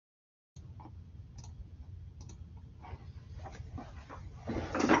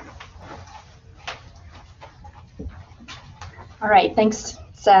All right, thanks,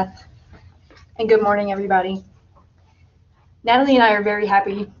 Seth, and good morning, everybody. Natalie and I are very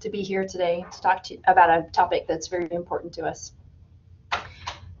happy to be here today to talk about a topic that's very important to us.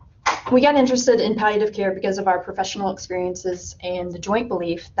 We got interested in palliative care because of our professional experiences and the joint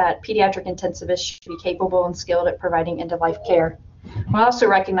belief that pediatric intensivists should be capable and skilled at providing end-of-life care, while also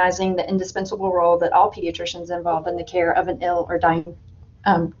recognizing the indispensable role that all pediatricians involved in the care of an ill or dying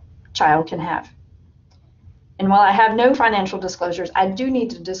child can have. And while I have no financial disclosures, I do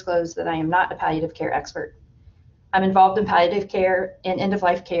need to disclose that I am not a palliative care expert. I'm involved in palliative care and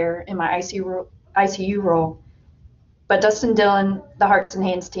end-of-life care in my ICU role, but Dustin Dillon, the Hearts and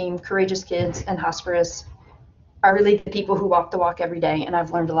Hands team, Courageous Kids, and Hospice are really the people who walk the walk every day, and I've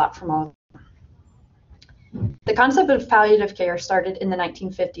learned a lot from all of them. The concept of palliative care started in the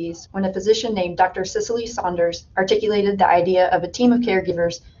 1950s when a physician named Dr. Cicely Saunders articulated the idea of a team of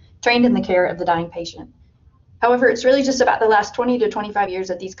caregivers trained in the care of the dying patient. However, it's really just about the last 20 to 25 years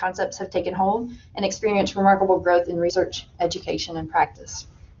that these concepts have taken hold and experienced remarkable growth in research, education, and practice.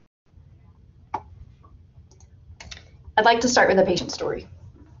 I'd like to start with a patient story.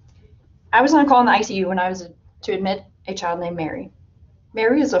 I was on call in the ICU when I was to admit a child named Mary.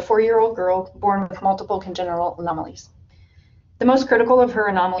 Mary is a 4-year-old girl born with multiple congenital anomalies. The most critical of her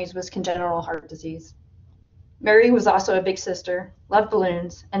anomalies was congenital heart disease. Mary was also a big sister, loved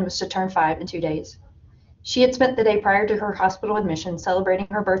balloons, and was to turn 5 in 2 days. She had spent the day prior to her hospital admission celebrating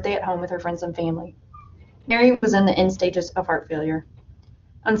her birthday at home with her friends and family. Mary was in the end stages of heart failure.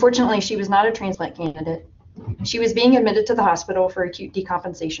 Unfortunately, she was not a transplant candidate. She was being admitted to the hospital for acute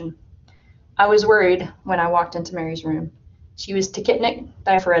decompensation. I was worried when I walked into Mary's room. She was tachypnic,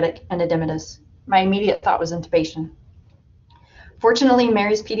 diaphoretic, and edematous. My immediate thought was intubation. Fortunately,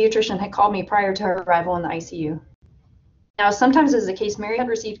 Mary's pediatrician had called me prior to her arrival in the ICU. Now, sometimes as the case, Mary had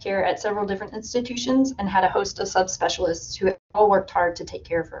received care at several different institutions and had a host of subspecialists who had all worked hard to take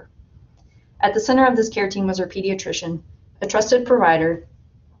care of her. At the center of this care team was her pediatrician, a trusted provider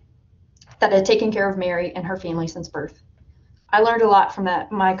that had taken care of Mary and her family since birth. I learned a lot from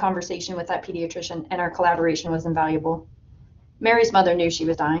my conversation with that pediatrician, and our collaboration was invaluable. Mary's mother knew she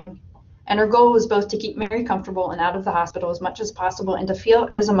was dying, and her goal was both to keep Mary comfortable and out of the hospital as much as possible, and to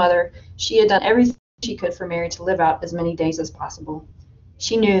feel as a mother she had done everything she could for Mary to live out as many days as possible.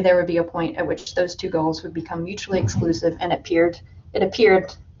 She knew there would be a point at which those two goals would become mutually exclusive, and it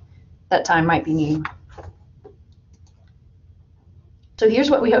appeared that time might be near. So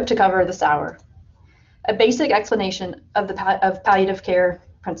here's what we hope to cover this hour. A basic explanation of palliative care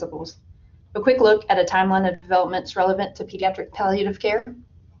principles. A quick look at a timeline of developments relevant to pediatric palliative care.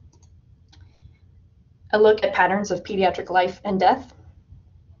 A look at patterns of pediatric life and death.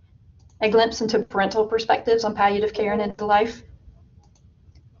 A glimpse into parental perspectives on palliative care and end-of-life.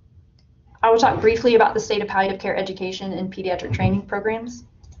 I will talk briefly about the state of palliative care education and pediatric training programs.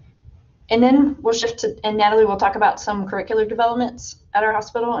 And then we'll shift to, and Natalie will talk about some curricular developments at our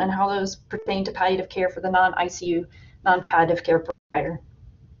hospital and how those pertain to palliative care for the non-ICU, non-palliative care provider.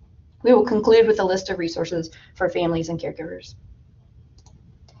 We will conclude with a list of resources for families and caregivers.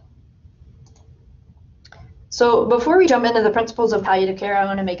 So before we jump into the principles of palliative care, I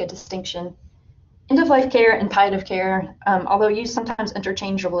want to make a distinction. End-of-life care and palliative care, although used sometimes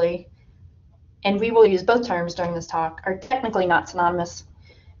interchangeably, and we will use both terms during this talk, are technically not synonymous.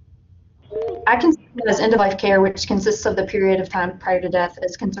 I consider it as end-of-life care, which consists of the period of time prior to death,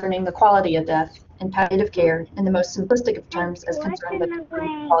 as concerning the quality of death, and palliative care, in the most simplistic of terms, as concerning the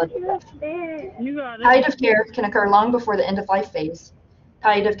quality of death. Palliative care can occur long before the end-of-life phase.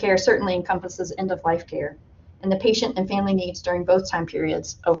 Palliative care certainly encompasses end-of-life care, and the patient and family needs during both time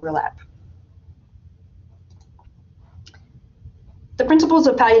periods overlap. The principles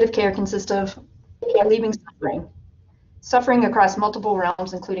of palliative care consist of relieving suffering across multiple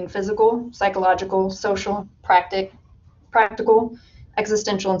realms, including physical, psychological, social, practical,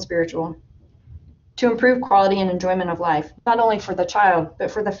 existential, and spiritual, to improve quality and enjoyment of life, not only for the child,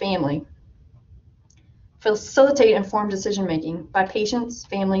 but for the family. Facilitate informed decision-making by patients,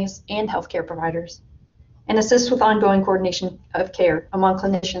 families, and healthcare providers, and assist with ongoing coordination of care among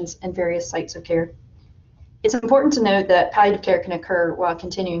clinicians and various sites of care. It's important to note that palliative care can occur while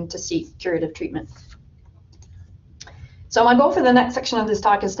continuing to seek curative treatment. So my goal for the next section of this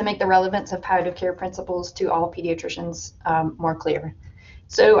talk is to make the relevance of palliative care principles to all pediatricians more clear.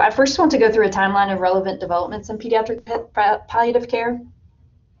 So I first want to go through a timeline of relevant developments in pediatric palliative care.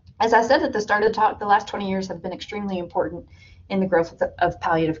 As I said at the start of the talk, the last 20 years have been extremely important in the growth of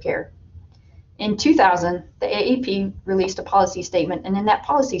palliative care. In 2000, the AAP released a policy statement, and in that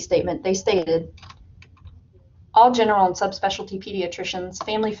policy statement, they stated, All general and subspecialty pediatricians,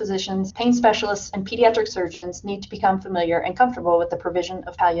 family physicians, pain specialists, and pediatric surgeons need to become familiar and comfortable with the provision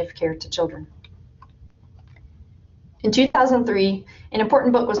of palliative care to children. In 2003, an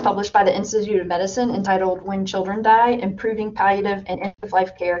important book was published by the Institute of Medicine entitled When Children Die, Improving Palliative and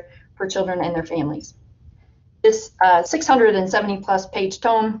End-of-Life Care for Children and Their Families. This 670-plus page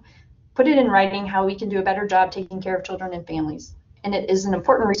tome put it in writing how we can do a better job taking care of children and families, and it is an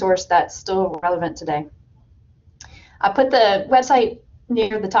important resource that's still relevant today. I put the website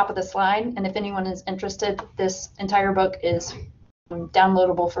near the top of the slide, and if anyone is interested, this entire book is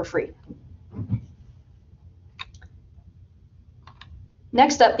downloadable for free.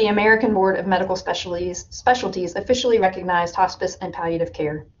 Next up, the American Board of Medical Specialties officially recognized hospice and palliative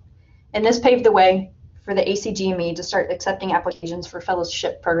care, and this paved the way for the ACGME to start accepting applications for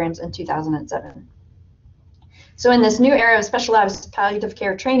fellowship programs in 2007. So in this new era of specialized palliative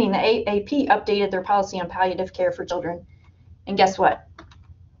care training, the AAP updated their policy on palliative care for children. And guess what?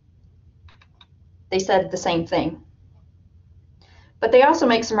 They said the same thing. But they also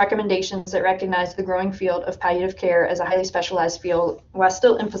make some recommendations that recognize the growing field of palliative care as a highly specialized field while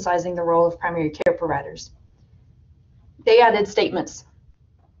still emphasizing the role of primary care providers. They added statements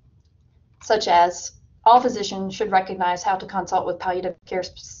such as, all physicians should recognize how to consult with palliative care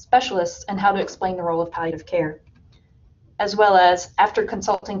specialists and how to explain the role of palliative care, as well as, after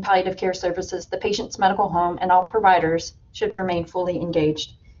consulting palliative care services, the patient's medical home and all providers should remain fully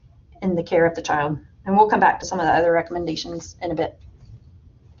engaged in the care of the child. And we'll come back to some of the other recommendations in a bit.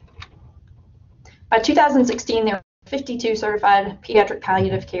 By 2016, there were 52 certified pediatric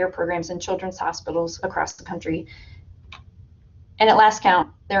palliative care programs in children's hospitals across the country. And at last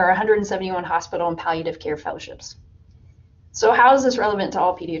count, there are 171 hospital and palliative care fellowships. So how is this relevant to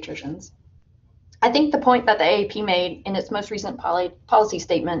all pediatricians? I think the point that the AAP made in its most recent policy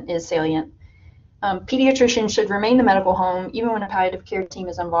statement is salient. Pediatricians should remain the medical home even when a palliative care team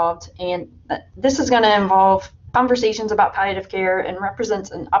is involved, and this is going to involve conversations about palliative care and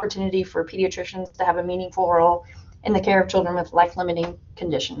represents an opportunity for pediatricians to have a meaningful role in the care of children with life-limiting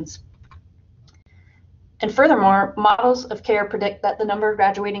conditions. And furthermore, models of care predict that the number of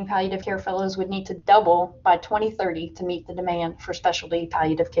graduating palliative care fellows would need to double by 2030 to meet the demand for specialty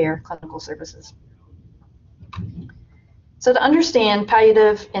palliative care clinical services. So to understand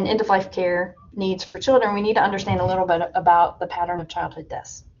palliative and end-of-life care needs for children, we need to understand a little bit about the pattern of childhood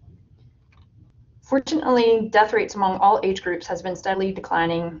deaths. Fortunately, death rates among all age groups has been steadily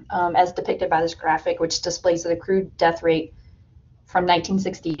declining, as depicted by this graphic, which displays the accrued death rate from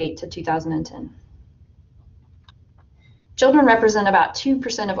 1968 to 2010. Children represent about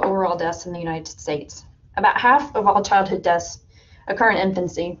 2% of overall deaths in the United States. About half of all childhood deaths occur in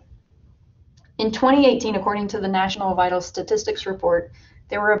infancy. In 2018, according to the National Vital Statistics Report,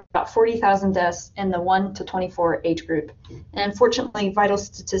 there were about 40,000 deaths in the 1 to 24 age group. And unfortunately, Vital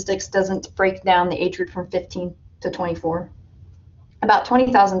Statistics doesn't break down the age group from 15 to 24. About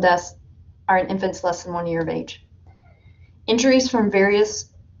 20,000 deaths are in infants less than 1 year of age. Injuries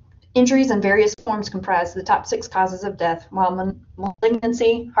in various forms comprise the top 6 causes of death, while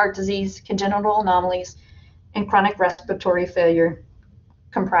malignancy, heart disease, congenital anomalies, and chronic respiratory failure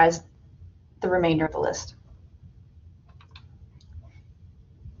comprise the remainder of the list.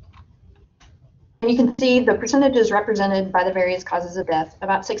 And you can see the percentages represented by the various causes of death.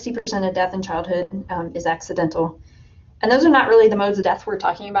 About 60% of death in childhood is accidental. And those are not really the modes of death we're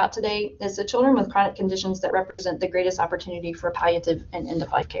talking about today. It's the children with chronic conditions that represent the greatest opportunity for palliative and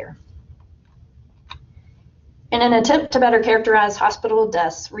end-of-life care. In an attempt to better characterize hospital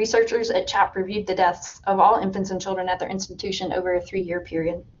deaths, researchers at CHAP reviewed the deaths of all infants and children at their institution over a 3-year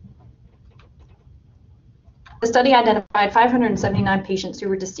period. The study identified 579 patients who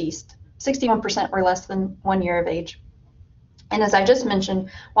were deceased. 61% were less than 1 year of age. And as I just mentioned,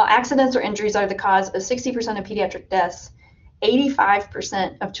 while accidents or injuries are the cause of 60% of pediatric deaths,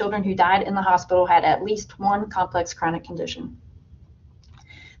 85% of children who died in the hospital had at least one complex chronic condition.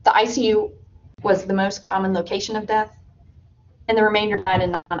 The ICU was the most common location of death, and the remainder died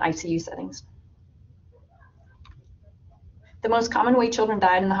in non-ICU settings. The most common way children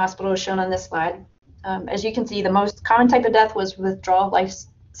died in the hospital is shown on this slide. As you can see, the most common type of death was withdrawal of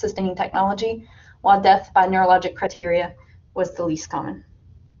life-sustaining technology, while death by neurologic criteria was the least common.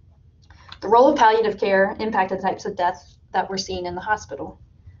 The role of palliative care impacted the types of deaths that were seen in the hospital.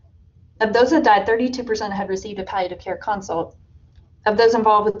 Of those that died, 32% had received a palliative care consult. Of those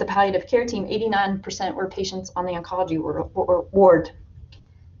involved with the palliative care team, 89% were patients on the oncology ward.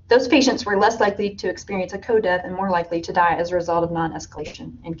 Those patients were less likely to experience a co-death and more likely to die as a result of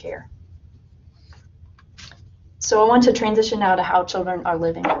non-escalation in care. So I want to transition now to how children are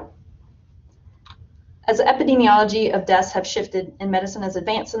living. As the epidemiology of deaths have shifted and medicine has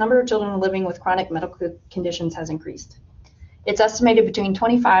advanced, the number of children living with chronic medical conditions has increased. It's estimated between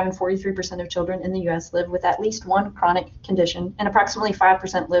 25 and 43% of children in the U.S. live with at least one chronic condition, and approximately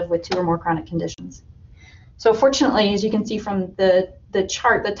 5% live with 2 or more chronic conditions. So fortunately, as you can see from the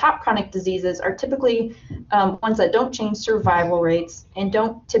chart, the top chronic diseases are typically ones that don't change survival rates and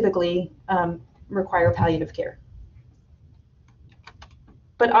don't typically require palliative care.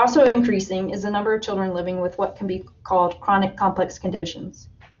 But also increasing is the number of children living with what can be called chronic complex conditions.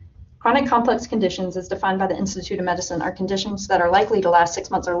 Chronic complex conditions, as defined by the Institute of Medicine, are conditions that are likely to last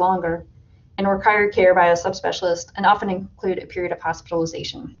 6 months or longer and require care by a subspecialist and often include a period of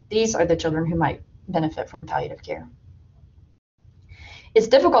hospitalization. These are the children who might benefit from palliative care. It's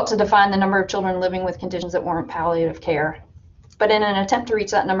difficult to define the number of children living with conditions that warrant palliative care, but in an attempt to reach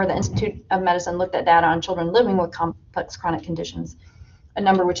that number, the Institute of Medicine looked at data on children living with complex chronic conditions, a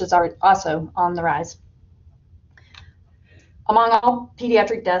number which is also on the rise. Among all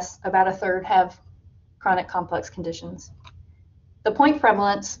pediatric deaths, about a third have chronic complex conditions. The point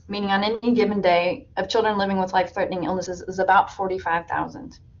prevalence, meaning on any given day, of children living with life-threatening illnesses is about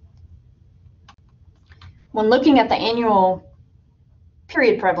 45,000. When looking at the annual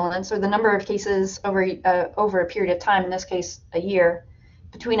period prevalence, or the number of cases over a period of time, in this case a year,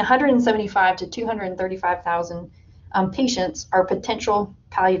 between 175 to 235,000 patients are potential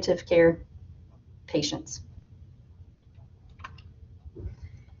palliative care patients.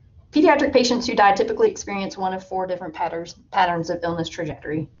 Pediatric patients who die typically experience one of 4 different patterns of illness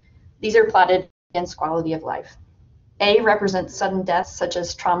trajectory. These are plotted against quality of life. A represents sudden deaths, such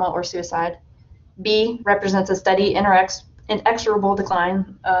as trauma or suicide. B represents a steady, inexorable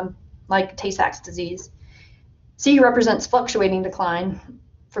decline, like Tay-Sachs disease. C represents fluctuating decline,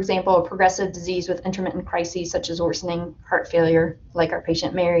 for example, a progressive disease with intermittent crises such as worsening heart failure, like our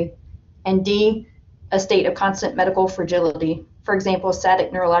patient Mary. And D, a state of constant medical fragility, for example,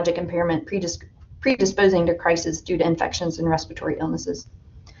 static neurologic impairment predisposing to crisis due to infections and respiratory illnesses.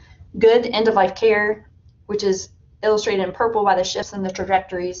 Good end-of-life care, which is illustrated in purple by the shifts in the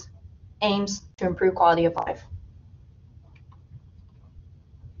trajectories, aims to improve quality of life.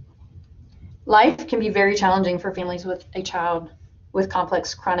 Life can be very challenging for families with a child with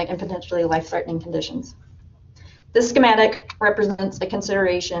complex, chronic, and potentially life-threatening conditions. This schematic represents a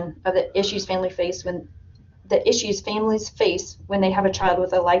consideration of the issues families face when they have a child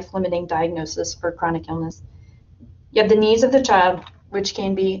with a life-limiting diagnosis or chronic illness. You have the needs of the child, which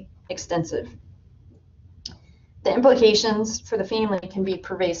can be extensive. The implications for the family can be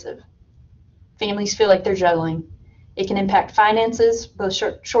pervasive. Families feel like they're juggling. It can impact finances, both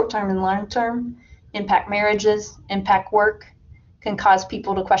short-term and long-term, impact marriages, impact work, can cause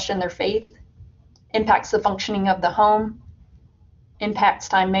people to question their faith, impacts the functioning of the home, impacts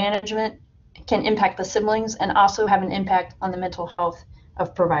time management, can impact the siblings, and also have an impact on the mental health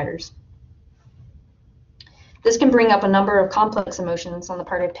of providers. This can bring up a number of complex emotions on the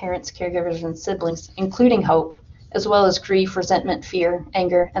part of parents, caregivers, and siblings, including hope, as well as grief, resentment, fear,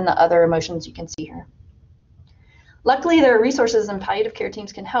 anger, and the other emotions you can see here. Luckily, there are resources and palliative care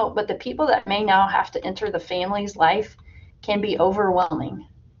teams can help, but the people that may now have to enter the family's life can be overwhelming.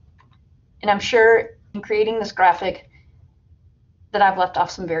 And I'm sure in creating this graphic that I've left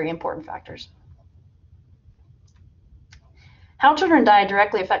off some very important factors. How children die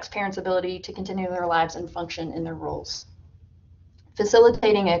directly affects parents' ability to continue their lives and function in their roles.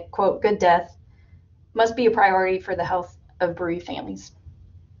 Facilitating a, quote, good death must be a priority for the health of bereaved families.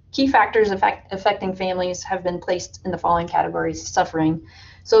 Key factors affecting families have been placed in the following categories: suffering.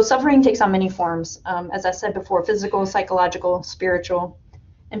 So suffering takes on many forms, as I said before, physical, psychological, spiritual,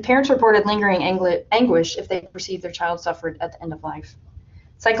 and parents reported lingering anguish if they perceive their child suffered at the end of life.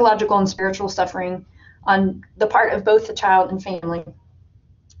 Psychological and spiritual suffering on the part of both the child and family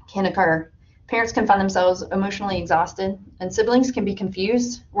can occur. Parents can find themselves emotionally exhausted, and siblings can be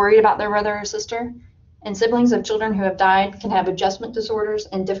confused, worried about their brother or sister, and siblings of children who have died can have adjustment disorders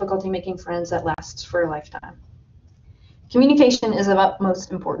and difficulty making friends that lasts for a lifetime. Communication is of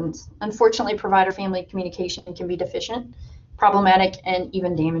utmost importance. Unfortunately, provider-family communication can be deficient, problematic, and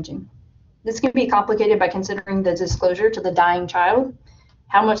even damaging. This can be complicated by considering the disclosure to the dying child,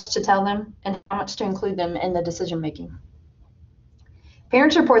 how much to tell them, and how much to include them in the decision-making.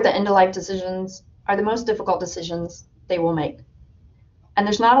 Parents report that end-of-life decisions are the most difficult decisions they will make. And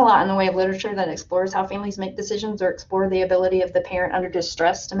there's not a lot in the way of literature that explores how families make decisions or explore the ability of the parent under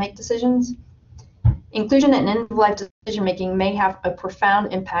distress to make decisions. Inclusion in end-of-life decision-making may have a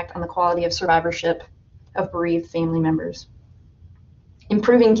profound impact on the quality of survivorship of bereaved family members.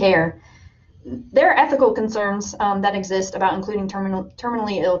 Improving care. There are ethical concerns that exist about including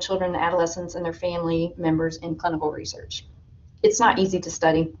terminally ill children and adolescents and their family members in clinical research. It's not easy to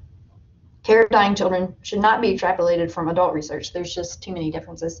study. Care of dying children should not be extrapolated from adult research. There's just too many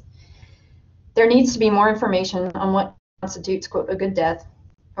differences. There needs to be more information on what constitutes, quote, a good death,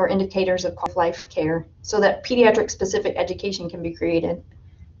 or indicators of quality of life care, so that pediatric-specific education can be created.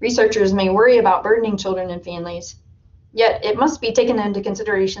 Researchers may worry about burdening children and families, yet it must be taken into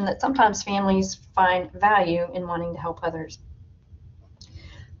consideration that sometimes families find value in wanting to help others.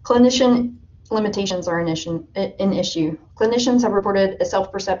 Clinician limitations are an issue. Clinicians have reported a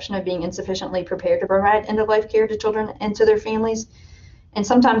self-perception of being insufficiently prepared to provide end-of-life care to children and to their families, and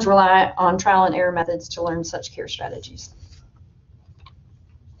sometimes rely on trial and error methods to learn such care strategies.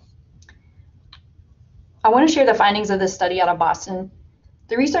 I want to share the findings of this study out of Boston.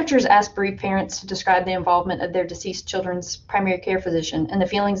 The researchers asked bereaved parents to describe the involvement of their deceased children's primary care physician and the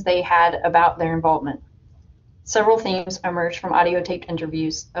feelings they had about their involvement. Several themes emerged from audio-taped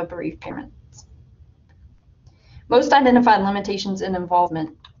interviews of bereaved parents. Most identified limitations in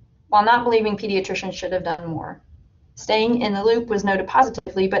involvement, while not believing pediatricians should have done more. Staying in the loop was noted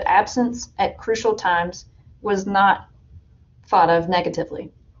positively, but absence at crucial times was not thought of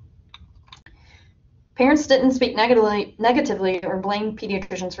negatively. Parents didn't speak negatively or blame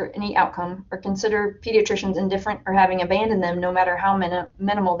pediatricians for any outcome or consider pediatricians indifferent or having abandoned them no matter how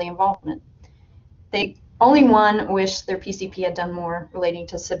minimal the involvement. Only one wished their PCP had done more relating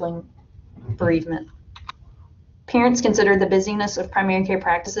to sibling bereavement. Parents considered the busyness of primary care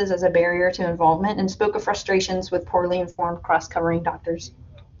practices as a barrier to involvement and spoke of frustrations with poorly informed cross-covering doctors.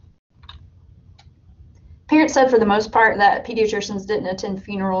 Parents said for the most part that pediatricians didn't attend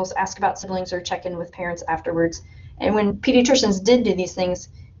funerals, ask about siblings, or check in with parents afterwards. And when pediatricians did do these things,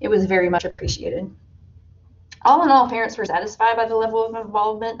 it was very much appreciated. All in all, parents were satisfied by the level of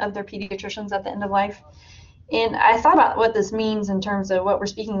involvement of their pediatricians at the end of life. And I thought about what this means in terms of what we're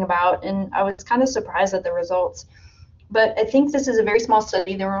speaking about, and I was kind of surprised at the results. But I think this is a very small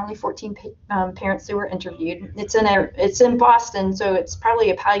study. There were only 14 parents who were interviewed. It's in Boston, so it's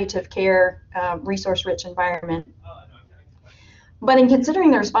probably a palliative care resource-rich environment. But in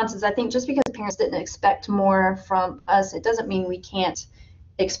considering the responses, I think just because parents didn't expect more from us, it doesn't mean we can't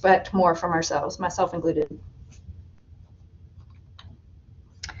expect more from ourselves, myself included.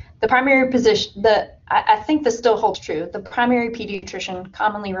 The primary position, I think this still holds true. The primary pediatrician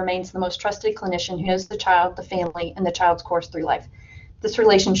commonly remains the most trusted clinician who knows the child, the family, and the child's course through life. This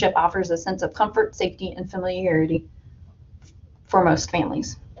relationship offers a sense of comfort, safety, and familiarity for most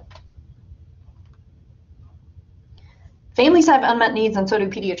families. Families have unmet needs, and so do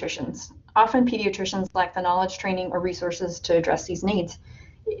pediatricians. Often pediatricians lack the knowledge, training, or resources to address these needs.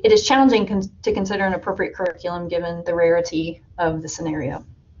 It is challenging to consider an appropriate curriculum given the rarity of the scenario.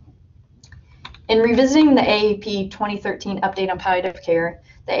 In revisiting the AAP 2013 update on palliative care,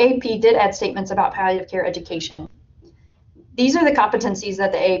 the AAP did add statements about palliative care education. These are the competencies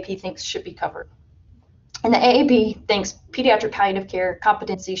that the AAP thinks should be covered. And the AAP thinks pediatric palliative care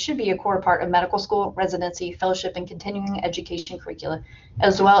competencies should be a core part of medical school, residency, fellowship, and continuing education curricula,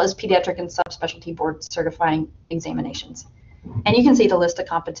 as well as pediatric and subspecialty board certifying examinations. And you can see the list of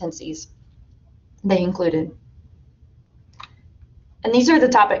competencies they included. And these are the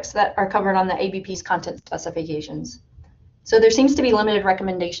topics that are covered on the ABP's content specifications. So there seems to be limited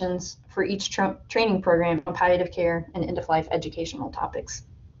recommendations for each training program on palliative care and end-of-life educational topics.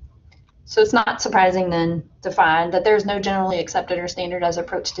 So it's not surprising then to find that there's no generally accepted or standardized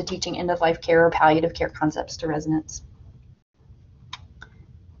approach to teaching end-of-life care or palliative care concepts to residents.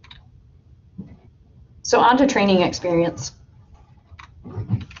 So on to training experience.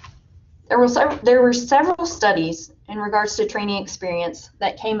 There were several studies in regards to training experience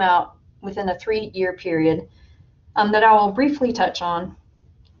that came out within a 3-year period that I will briefly touch on.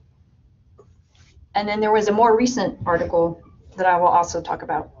 And then there was a more recent article that I will also talk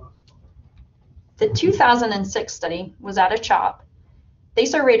about. The 2006 study was out of CHOP. They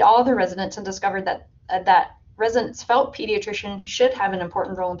surveyed all of the residents and discovered that residents felt pediatricians should have an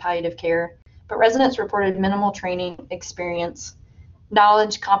important role in palliative care, but residents reported minimal training experience,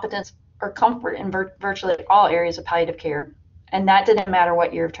 knowledge, competence, or comfort in virtually all areas of palliative care, and that didn't matter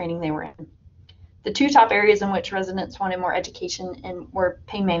what year of training they were in. The 2 top areas in which residents wanted more education were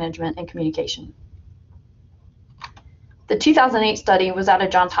pain management and communication. The 2008 study was out of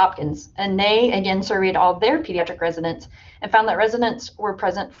Johns Hopkins, and they again surveyed all their pediatric residents and found that residents were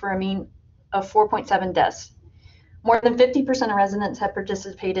present for a mean of 4.7 deaths. More than 50% of residents had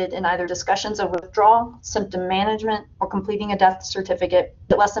participated in either discussions of withdrawal, symptom management, or completing a death certificate,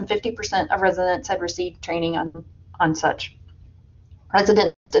 but less than 50% of residents had received training on such.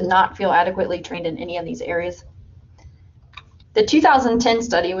 Residents did not feel adequately trained in any of these areas. The 2010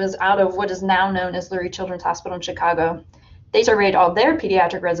 study was out of what is now known as Lurie Children's Hospital in Chicago. They surveyed all their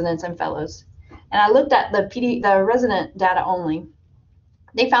pediatric residents and fellows. And I looked at the resident data only.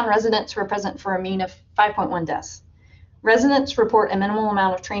 They found residents were present for a mean of 5.1 deaths. Residents report a minimal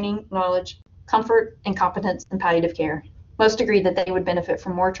amount of training, knowledge, comfort, and competence in palliative care. Most agreed that they would benefit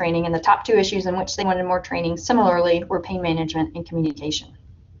from more training, and the top two issues in which they wanted more training similarly were pain management and communication.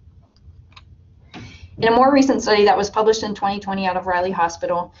 In a more recent study that was published in 2020 out of Riley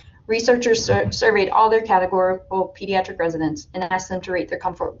Hospital, researchers surveyed all their categorical pediatric residents and asked them to rate their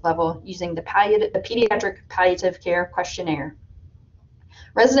comfort level using the Pediatric Palliative Care Questionnaire.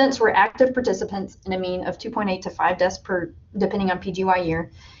 Residents were active participants in a mean of 2.8 to 5 deaths per, depending on PGY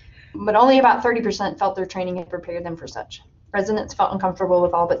year, but only about 30% felt their training had prepared them for such. Residents felt uncomfortable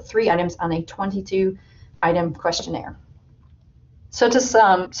with all but 3 items on a 22-item questionnaire. So to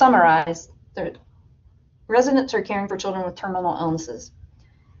summarize, residents are caring for children with terminal illnesses.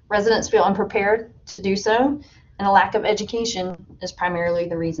 Residents feel unprepared to do so, and a lack of education is primarily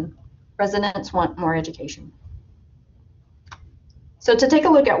the reason. Residents want more education. So to take a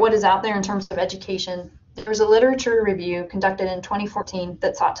look at what is out there in terms of education, there was a literature review conducted in 2014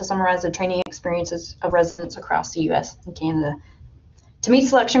 that sought to summarize the training experiences of residents across the US and Canada. To meet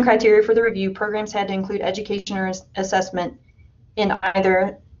selection criteria for the review, programs had to include education or assessment in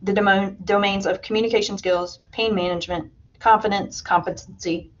either the domains of communication skills, pain management, confidence,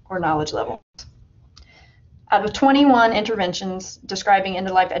 competency, or knowledge level. Out of 21 interventions describing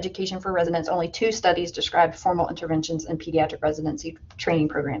end-of-life education for residents, only 2 studies described formal interventions in pediatric residency training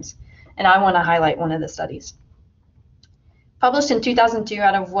programs. And I want to highlight one of the studies. Published in 2002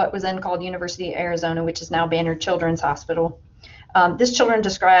 out of what was then called University of Arizona, which is now Banner Children's Hospital. This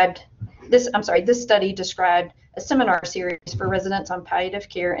study described a seminar series for residents on palliative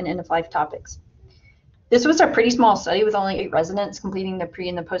care and end-of-life topics. This was a pretty small study with only 8 residents completing the pre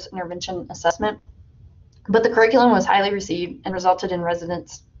and the post-intervention assessment, but the curriculum was highly received and resulted in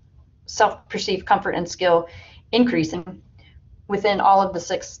residents' self-perceived comfort and skill increasing within all of the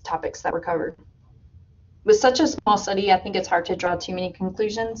 6 topics that were covered. With such a small study, I think it's hard to draw too many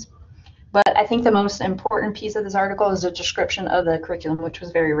conclusions, but I think the most important piece of this article is a description of the curriculum, which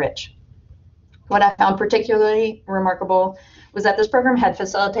was very rich. What I found particularly remarkable was that this program had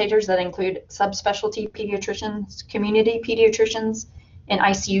facilitators that include subspecialty pediatricians, community pediatricians, an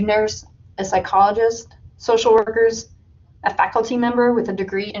ICU nurse, a psychologist, social workers, a faculty member with a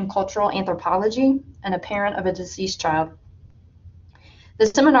degree in cultural anthropology, and a parent of a deceased child. The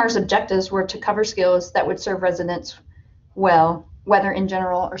seminar's objectives were to cover skills that would serve residents well, whether in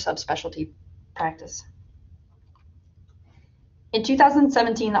general or subspecialty practice. In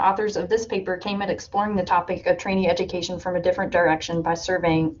 2017, the authors of this paper came at exploring the topic of trainee education from a different direction by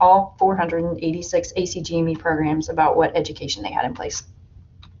surveying all 486 ACGME programs about what education they had in place.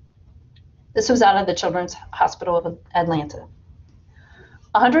 This was out of the Children's Hospital of Atlanta.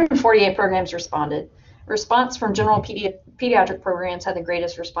 148 programs responded. Response from general pediatric programs had the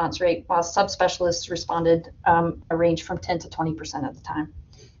greatest response rate, while subspecialists responded a range from 10 to 20% of the time.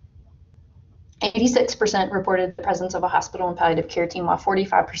 86% reported the presence of a hospital and palliative care team, while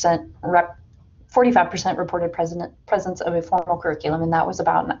 45% reported presence of a formal curriculum, and that was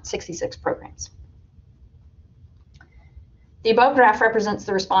about 66 programs. The above graph represents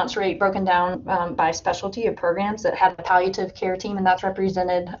the response rate broken down by specialty of programs that had a palliative care team, and that's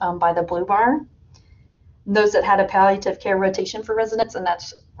represented by the blue bar. Those that had a palliative care rotation for residents, and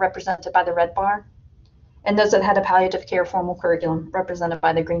that's represented by the red bar. And those that had a palliative care formal curriculum, represented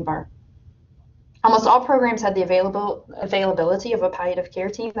by the green bar. Almost all programs had the availability of a palliative care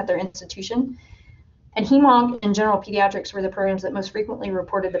team at their institution, and HEMONC and general pediatrics were the programs that most frequently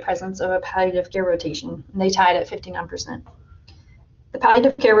reported the presence of a palliative care rotation, and they tied at 59%. The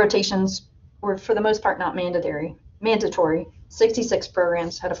palliative care rotations were, for the most part, not mandatory. 66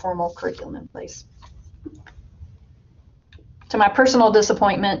 programs had a formal curriculum in place. To my personal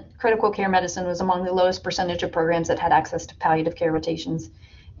disappointment, critical care medicine was among the lowest percentage of programs that had access to palliative care rotations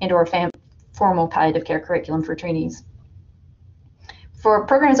and or formal palliative care curriculum for trainees. For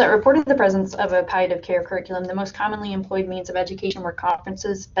programs that reported the presence of a palliative care curriculum, the most commonly employed means of education were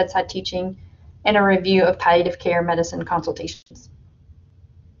conferences, bedside teaching, and a review of palliative care medicine consultations.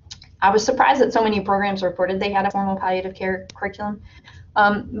 I was surprised that so many programs reported they had a formal palliative care curriculum,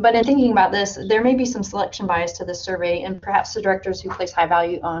 but in thinking about this, there may be some selection bias to this survey, and perhaps the directors who place high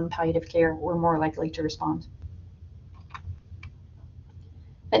value on palliative care were more likely to respond.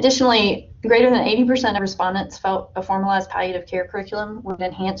 Additionally, greater than 80% of respondents felt a formalized palliative care curriculum would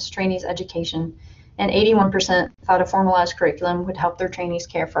enhance trainees' education, and 81% thought a formalized curriculum would help their trainees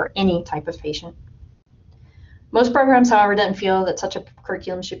care for any type of patient. Most programs, however, didn't feel that such a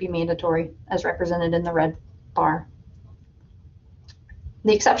curriculum should be mandatory, as represented in the red bar.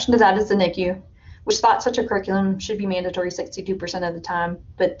 The exception to that is the NICU, which thought such a curriculum should be mandatory 62% of the time,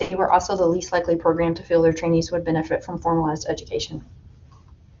 but they were also the least likely program to feel their trainees would benefit from formalized education.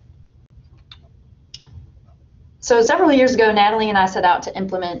 So several years ago, Natalie and I set out to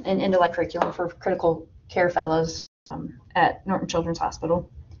implement an end-of-life curriculum for critical care fellows at Norton Children's Hospital.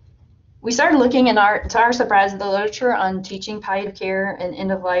 We started looking, and to our surprise, the literature on teaching palliative care and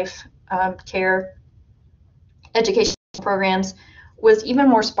end-of-life care education programs was even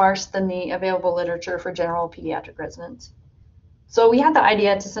more sparse than the available literature for general pediatric residents. So we had the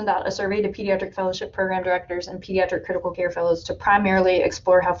idea to send out a survey to pediatric fellowship program directors and pediatric critical care fellows to primarily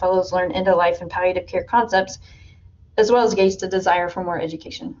explore how fellows learn end-of-life and palliative care concepts, as well as gauge the desire for more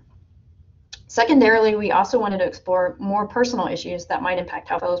education. Secondarily, we also wanted to explore more personal issues that might impact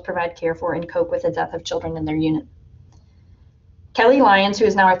how fellows provide care for and cope with the death of children in their unit. Kelly Lyons, who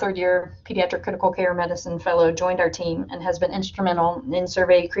is now our third-year pediatric critical care medicine fellow, joined our team and has been instrumental in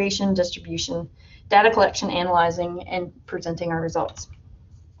survey creation, distribution, data collection, analyzing, and presenting our results.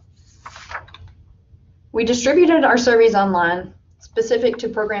 We distributed our surveys online, specific to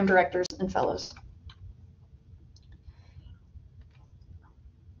program directors and fellows.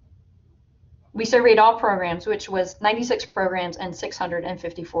 We surveyed all programs, which was 96 programs and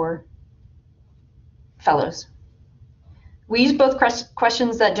 654 fellows. We used both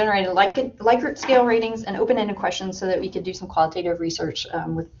questions that generated Likert scale ratings and open-ended questions so that we could do some qualitative research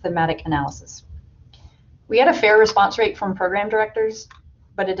with thematic analysis. We had a fair response rate from program directors,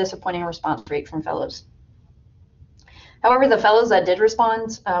 but a disappointing response rate from fellows. However, the fellows that did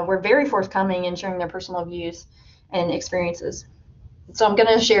respond were very forthcoming in sharing their personal views and experiences. So I'm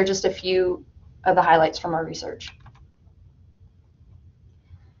going to share just a few of the highlights from our research.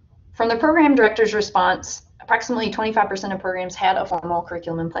 From the program director's response, approximately 25% of programs had a formal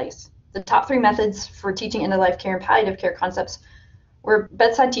curriculum in place. The top three methods for teaching end-of-life care and palliative care concepts were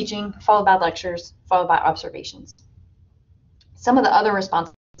bedside teaching, followed by lectures, followed by observations. Some of the other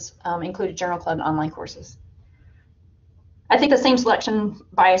responses included journal club and online courses. I think the same selection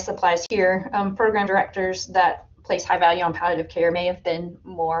bias applies here. Program directors that place high value on palliative care may have been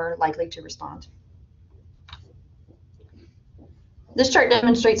more likely to respond. This chart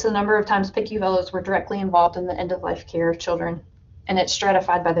demonstrates the number of times PICU fellows were directly involved in the end-of-life care of children, and it's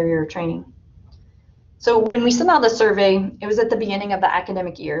stratified by their year of training. So when we sent out the survey, it was at the beginning of the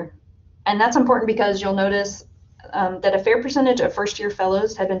academic year, and that's important because you'll notice that a fair percentage of first-year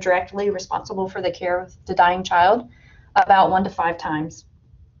fellows had been directly responsible for the care of the dying child about 1 to 5 times.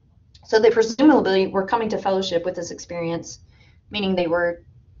 So they presumably were coming to fellowship with this experience, meaning they were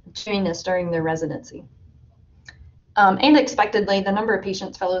doing this during their residency. And expectedly, the number of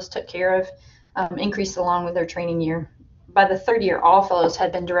patients fellows took care of increased along with their training year. By the third year, all fellows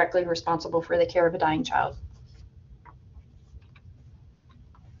had been directly responsible for the care of a dying child.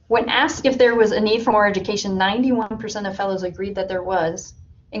 When asked if there was a need for more education, 91% of fellows agreed that there was.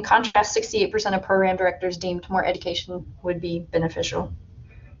 In contrast, 68% of program directors deemed more education would be beneficial.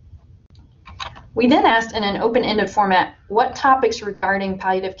 We then asked in an open-ended format what topics regarding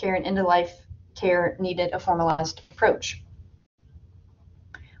palliative care and end-of-life care needed a formalized approach.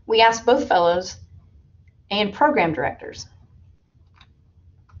 We asked both fellows and program directors.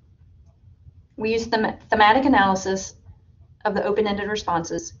 We used thematic analysis of the open-ended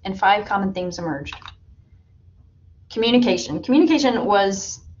responses, and 5 common themes emerged. Communication. Communication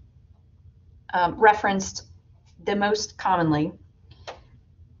was referenced the most commonly,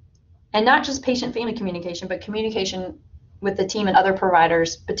 and not just patient-family communication, but communication with the team and other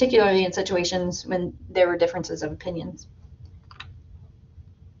providers, particularly in situations when there were differences of opinions.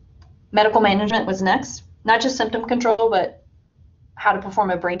 Medical management was next, not just symptom control, but how to perform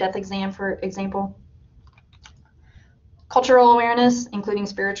a brain death exam, for example. Cultural awareness, including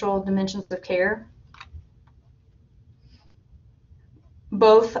spiritual dimensions of care.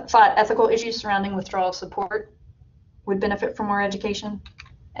 Both thought ethical issues surrounding withdrawal support would benefit from more education.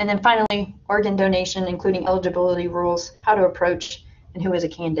 And then finally, organ donation, including eligibility rules, how to approach, and who is a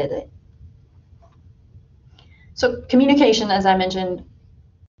candidate. So communication, as I mentioned,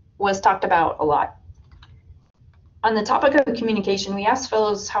 was talked about a lot. On the topic of communication, we asked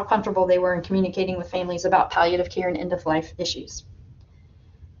fellows how comfortable they were in communicating with families about palliative care and end-of-life issues.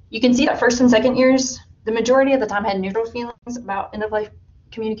 You can see that first and second years, the majority of the time had neutral feelings about end-of-life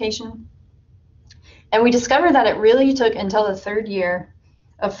communication. And we discovered that it really took until the third year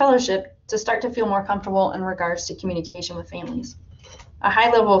of fellowship to start to feel more comfortable in regards to communication with families. a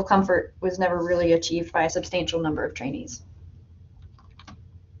high level of comfort was never really achieved by a substantial number of trainees.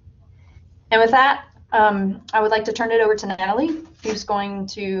 And with that, I would like to turn it over to Natalie, who's going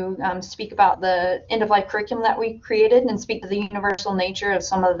to speak about the end-of-life curriculum that we created and speak to the universal nature of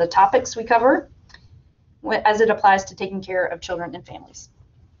some of the topics we cover as it applies to taking care of children and families.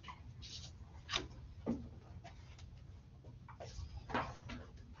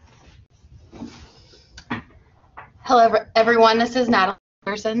 Hello, everyone. This is Natalie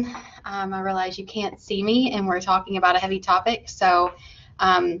Anderson. I realize you can't see me, and we're talking about a heavy topic, so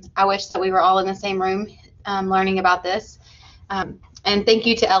I wish that we were all in the same room learning about this. And thank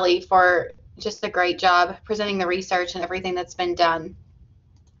you to Ellie for just a great job presenting the research and everything that's been done.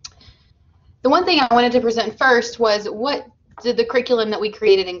 The one thing I wanted to present first was what did the curriculum that we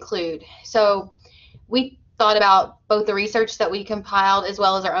created include? So we thought about both the research that we compiled as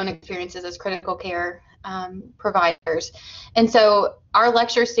well as our own experiences as critical care providers. And so our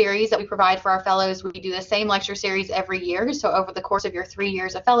lecture series that we provide for our fellows, we do the same lecture series every year. So over the course of your 3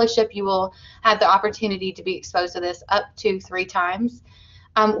 years of fellowship, you will have the opportunity to be exposed to this up to 3 times.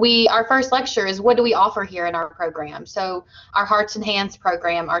 Our first lecture is what do we offer here in our program? So our Hearts and Hands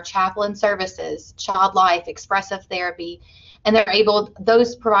program, our chaplain services, child life, expressive therapy, and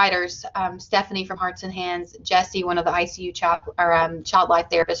those providers, Stephanie from Hearts and Hands, Jesse, one of the ICU child life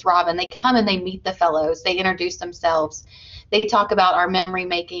therapists, Robin, they come and they meet the fellows, they introduce themselves, they talk about our memory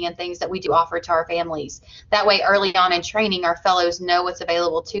making and things that we do offer to our families. That way, early on in training, our fellows know what's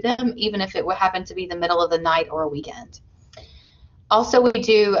available to them, even if it would happen to be the middle of the night or a weekend. Also, we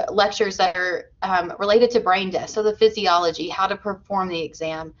do lectures that are related to brain death, so the physiology, how to perform the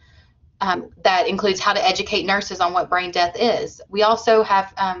exam. That includes how to educate nurses on what brain death is. We also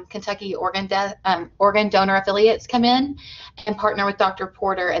have Kentucky organ donor affiliates come in and partner with Dr.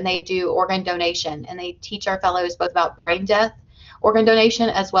 Porter, and they do organ donation, and they teach our fellows both about brain death, organ donation,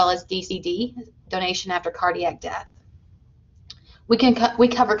 as well as DCD, donation after cardiac death. We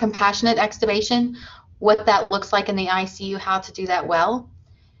cover compassionate extubation, what that looks like in the ICU, how to do that well.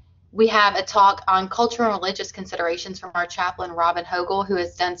 We have a talk on cultural and religious considerations from our chaplain, Robin Hogel, who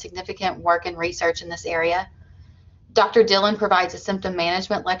has done significant work and research in this area. Dr. Dillon provides a symptom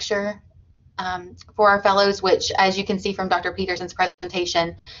management lecture for our fellows, which, as you can see from Dr. Peterson's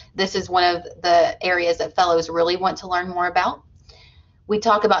presentation, this is one of the areas that fellows really want to learn more about. We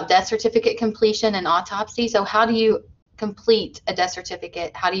talk about death certificate completion and autopsy. So how do you complete a death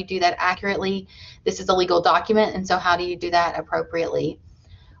certificate? How do you do that accurately? This is a legal document, and so how do you do that appropriately?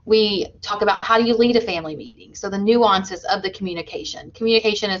 We talk about how do you lead a family meeting, so the nuances of the communication.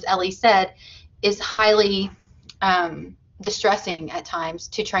 Communication, as Ellie said, is highly distressing at times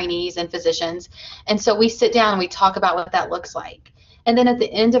to trainees and physicians, and so we sit down and we talk about what that looks like. And then at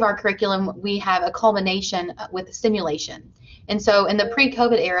the end of our curriculum, we have a culmination with a simulation. And so in the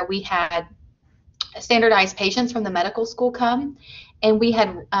pre-COVID era, we had standardized patients from the medical school come, and we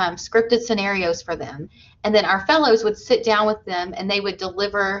had scripted scenarios for them. And then our fellows would sit down with them and they would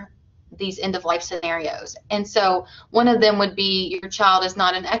deliver these end-of-life scenarios. And so one of them would be your child is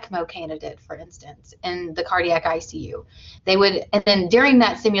not an ECMO candidate, for instance, in the cardiac ICU. And then during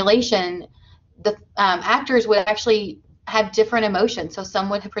that simulation, the actors would actually have different emotions. So some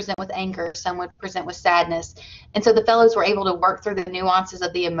would present with anger, some would present with sadness. And so the fellows were able to work through the nuances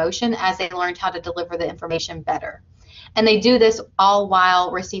of the emotion as they learned how to deliver the information better. And they do this all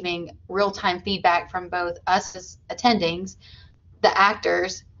while receiving real-time feedback from both us as attendings, the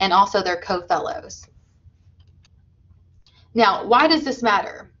actors, and also their co-fellows. Now, why does this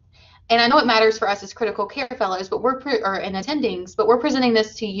matter? And I know it matters for us as critical care fellows, but and attendings, but we're presenting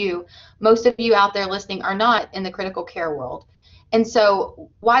this to you. Most of you out there listening are not in the critical care world. And so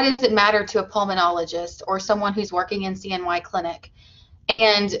why does it matter to a pulmonologist or someone who's working in CNY clinic?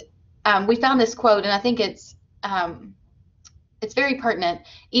 And we found this quote, and I think it's very pertinent.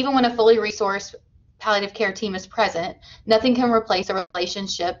 Even when a fully resourced palliative care team is present, nothing can replace a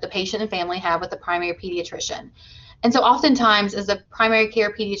relationship the patient and family have with the primary pediatrician. And so oftentimes as a primary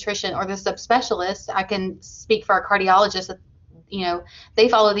care pediatrician or the subspecialist, I can speak for our cardiologists, they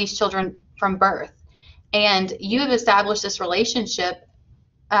follow these children from birth. And you have established this relationship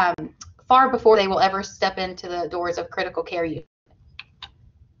far before they will ever step into the doors of critical care unit.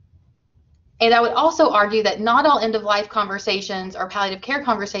 And I would also argue that not all end-of-life conversations or palliative care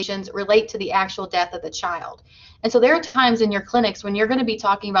conversations relate to the actual death of the child. And so there are times in your clinics when you're going to be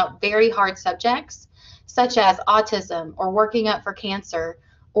talking about very hard subjects, such as autism or working up for cancer,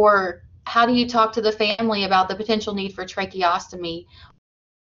 or how do you talk to the family about the potential need for tracheostomy,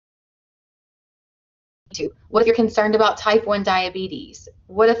 to? What if you're concerned about type 1 diabetes?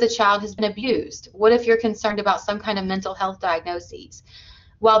 What if the child has been abused? What if you're concerned about some kind of mental health diagnoses?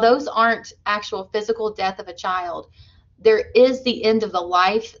 While those aren't actual physical death of a child, there is the end of the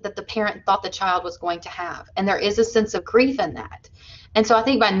life that the parent thought the child was going to have. And there is a sense of grief in that. And so I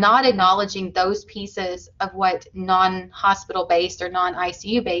think by not acknowledging those pieces of what non-hospital based or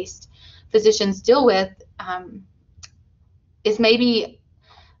non-ICU based physicians deal with is maybe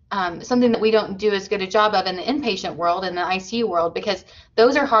something that we don't do as good a job of in the inpatient world, in the ICU world, because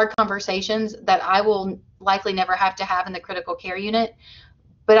those are hard conversations that I will likely never have to have in the critical care unit.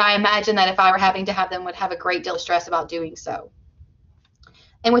 But I imagine that if I were having to have them, would have a great deal of stress about doing so.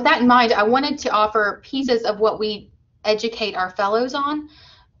 And with that in mind, I wanted to offer pieces of what we educate our fellows on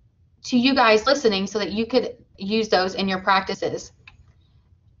to you guys listening so that you could use those in your practices.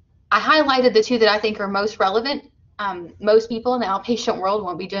 I highlighted the two that I think are most relevant. Most people in the outpatient world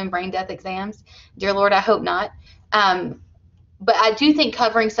won't be doing brain death exams. Dear Lord, I hope not. But I do think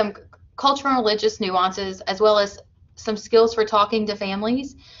covering some cultural and religious nuances, as well as some skills for talking to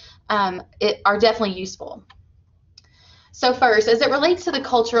families, are definitely useful. So first, as it relates to the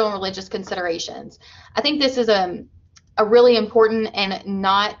cultural and religious considerations, I think this is a really important and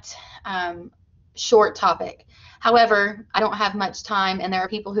not short topic. However, I don't have much time, and there are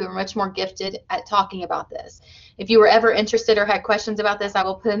people who are much more gifted at talking about this. If you were ever interested or had questions about this, I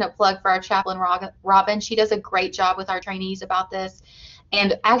will put in a plug for our chaplain, Robin. She does a great job with our trainees about this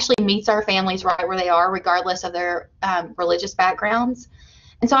and actually meets our families right where they are, regardless of their religious backgrounds.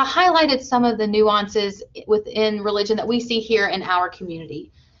 And so I highlighted some of the nuances within religion that we see here in our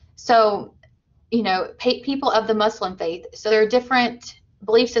community. So, you know, people of the Muslim faith, so there are different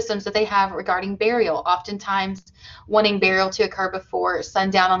belief systems that they have regarding burial, oftentimes wanting burial to occur before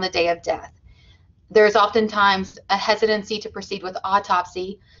sundown on the day of death. There's oftentimes a hesitancy to proceed with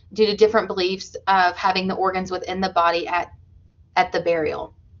autopsy due to different beliefs of having the organs within the body at the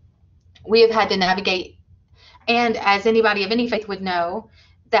burial. We have had to navigate, and as anybody of any faith would know,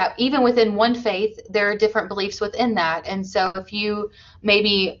 that even within one faith, there are different beliefs within that. And so if you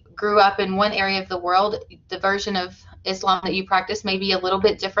maybe grew up in one area of the world, the version of Islam that you practice may be a little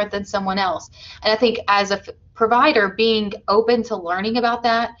bit different than someone else. And I think as a provider, being open to learning about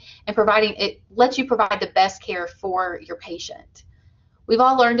that and providing, it lets you provide the best care for your patient. We've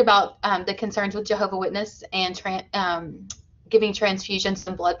all learned about the concerns with Jehovah's Witness and giving transfusions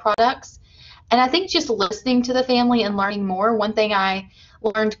and blood products. And I think just listening to the family and learning more, one thing I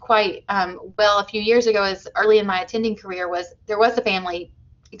learned quite well a few years ago is early in my attending career was there was a family,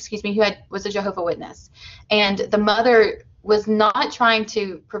 who was a Jehovah's Witness. And the mother was not trying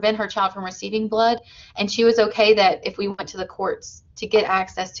to prevent her child from receiving blood. And she was okay that if we went to the courts to get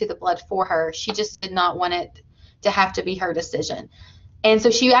access to the blood for her, she just did not want it to have to be her decision. And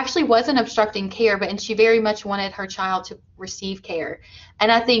so she actually wasn't obstructing care, and she very much wanted her child to receive care.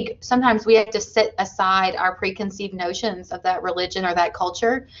 And I think sometimes we have to set aside our preconceived notions of that religion or that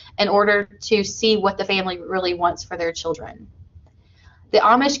culture in order to see what the family really wants for their children. The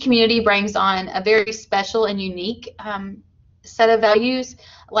Amish community brings on a very special and unique set of values.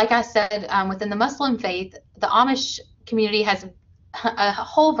 Like I said, within the Muslim faith, the Amish community has a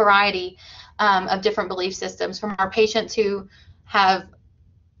whole variety of different belief systems, from our patients who have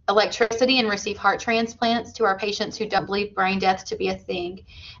electricity and receive heart transplants to our patients who don't believe brain death to be a thing.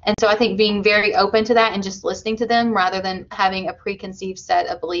 And so I think being very open to that and just listening to them rather than having a preconceived set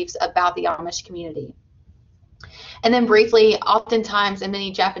of beliefs about the Amish community. And then briefly, oftentimes in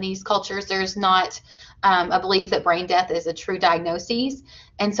many Japanese cultures, there's not a belief that brain death is a true diagnosis.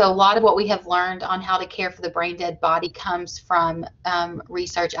 And so a lot of what we have learned on how to care for the brain dead body comes from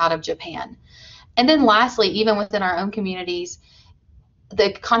research out of Japan. And then lastly, even within our own communities,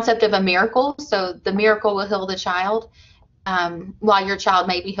 the concept of a miracle, so the miracle will heal the child while your child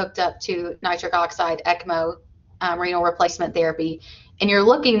may be hooked up to nitric oxide, ECMO, renal replacement therapy. And you're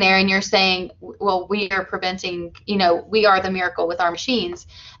looking there and you're saying, well, we are preventing, we are the miracle with our machines.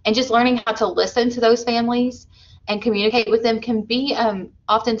 And just learning how to listen to those families and communicate with them can be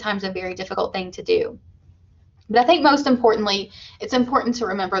oftentimes a very difficult thing to do. But I think most importantly, it's important to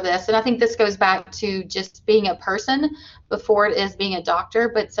remember this, and I think this goes back to just being a person before it is being a doctor,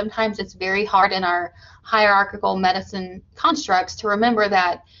 but sometimes it's very hard in our hierarchical medicine constructs to remember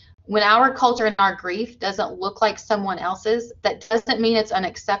that when our culture and our grief doesn't look like someone else's, that doesn't mean it's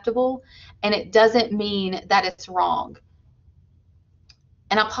unacceptable, and it doesn't mean that it's wrong.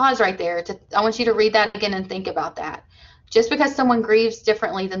 And I'll pause right there. I want you to read that again and think about that. Just because someone grieves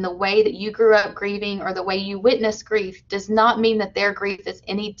differently than the way that you grew up grieving or the way you witness grief does not mean that their grief is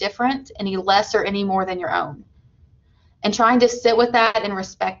any different, any less, or any more than your own. And trying to sit with that and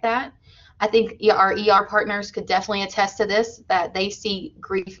respect that, I think our ER partners could definitely attest to this, that they see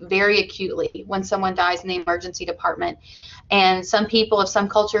grief very acutely when someone dies in the emergency department. And some people of some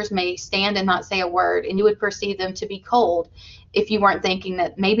cultures may stand and not say a word, and you would perceive them to be cold if you weren't thinking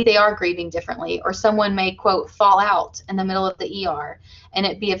that maybe they are grieving differently, or someone may, quote, fall out in the middle of the ER, and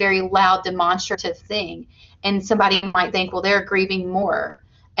it be a very loud, demonstrative thing. And somebody might think, well, they're grieving more.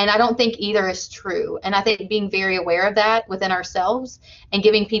 And I don't think either is true. And I think being very aware of that within ourselves and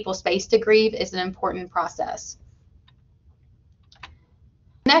giving people space to grieve is an important process.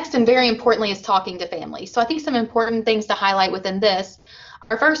 Next, and very importantly, is talking to families. So I think some important things to highlight within this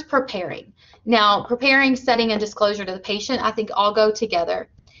are, first, preparing. Now, preparing, setting, and disclosure to the patient, I think all go together.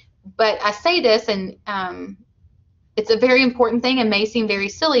 But I say this, and it's a very important thing and may seem very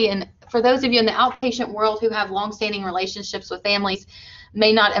silly. And for those of you in the outpatient world who have longstanding relationships with families,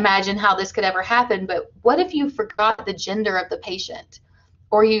 may not imagine how this could ever happen, but what if you forgot the gender of the patient,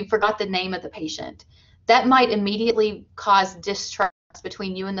 or you forgot the name of the patient? That might immediately cause distrust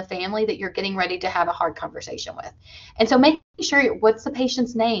between you and the family that you're getting ready to have a hard conversation with. And so making sure, what's the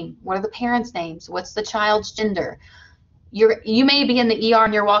patient's name? What are the parents' names? What's the child's gender? You may be in the ER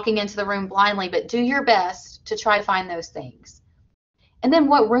and you're walking into the room blindly, but do your best to try to find those things. And then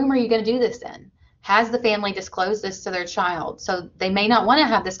what room are you going to do this in? Has the family disclosed this to their child? So they may not want to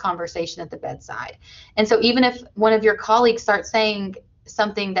have this conversation at the bedside. And so even if one of your colleagues starts saying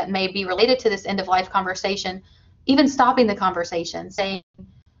something that may be related to this end-of-life conversation, even stopping the conversation, saying,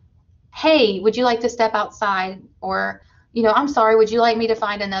 hey, would you like to step outside? Or, I'm sorry, would you like me to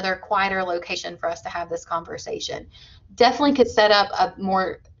find another quieter location for us to have this conversation? Definitely could set up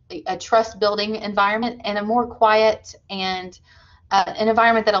a trust-building environment and a more quiet and an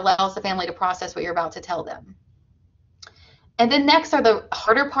environment that allows the family to process what you're about to tell them. And then next are the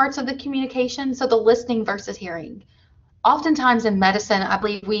harder parts of the communication, so the listening versus hearing. Oftentimes in medicine, I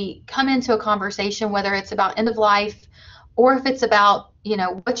believe we come into a conversation, whether it's about end of life or if it's about,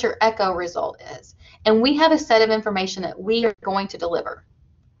 what your echo result is. And we have a set of information that we are going to deliver.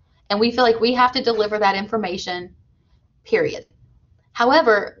 And we feel like we have to deliver that information, period.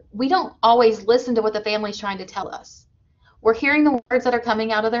 However, we don't always listen to what the family's trying to tell us. We're hearing the words that are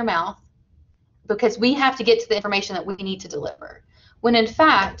coming out of their mouth because we have to get to the information that we need to deliver. When in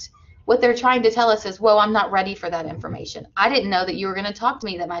fact, what they're trying to tell us is, well, I'm not ready for that information. I didn't know that you were going to talk to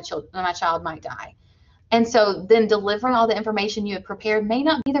me that my child might die. And so then delivering all the information you had prepared may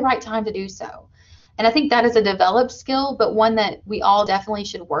not be the right time to do so. And I think that is a developed skill, but one that we all definitely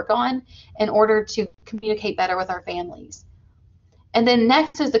should work on in order to communicate better with our families. And then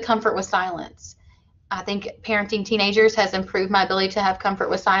next is the comfort with silence. I think parenting teenagers has improved my ability to have comfort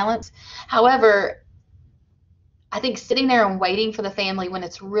with silence. However, I think sitting there and waiting for the family when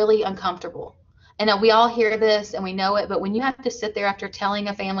it's really uncomfortable. And we all hear this and we know it, but when you have to sit there after telling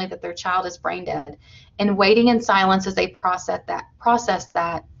a family that their child is brain dead and waiting in silence as they process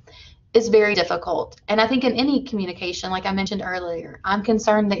that is very difficult. And I think in any communication, like I mentioned earlier, I'm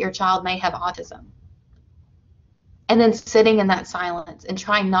concerned that your child may have autism. And then sitting in that silence and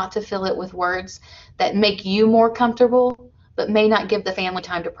trying not to fill it with words that make you more comfortable, but may not give the family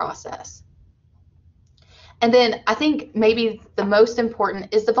time to process. And then I think maybe the most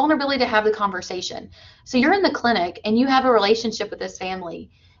important is the vulnerability to have the conversation. So you're in the clinic and you have a relationship with this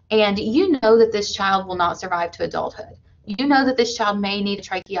family, and you know that this child will not survive to adulthood. You know that this child may need a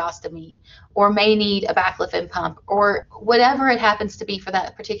tracheostomy or may need a baclofen pump or whatever it happens to be for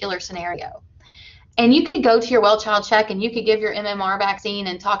that particular scenario. And you could go to your well child check and you could give your MMR vaccine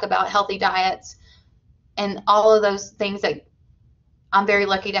and talk about healthy diets and all of those things that I'm very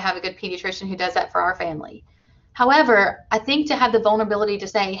lucky to have a good pediatrician who does that for our family. However, I think to have the vulnerability to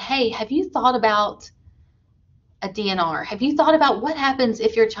say, hey, have you thought about a DNR? Have you thought about what happens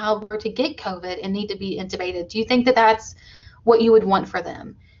if your child were to get COVID and need to be intubated? Do you think that that's what you would want for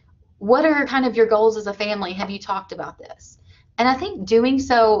them? What are kind of your goals as a family? Have you talked about this? And I think doing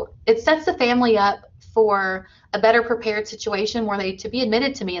so, it sets the family up for a better prepared situation where they to be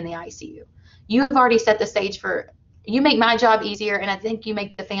admitted to me in the ICU. You have already set the stage for, you make my job easier, and I think you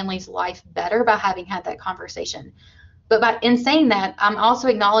make the family's life better by having had that conversation. But in saying that, I'm also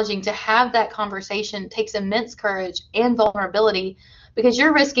acknowledging to have that conversation takes immense courage and vulnerability because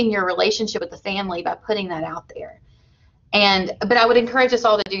you're risking your relationship with the family by putting that out there. But I would encourage us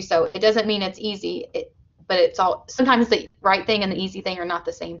all to do so. It doesn't mean it's easy, but it's all, sometimes the right thing and the easy thing are not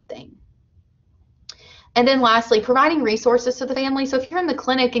the same thing. And then lastly, providing resources to the family. So if you're in the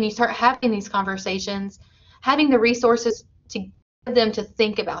clinic and you start having these conversations, having the resources to give them to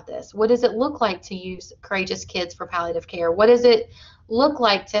think about this. What does it look like to use Courageous Kids for palliative care? What does it look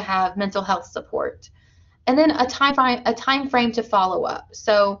like to have mental health support? And then a time frame to follow up.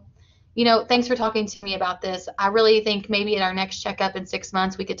 So thanks for talking to me about this. I really think maybe at our next checkup in 6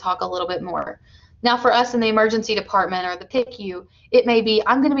 months, we could talk a little bit more. Now, for us in the emergency department or the PICU, it may be,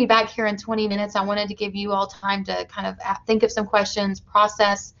 I'm going to be back here in 20 minutes. I wanted to give you all time to kind of think of some questions,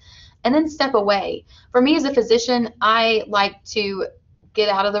 process, and then step away. For me as a physician, I like to get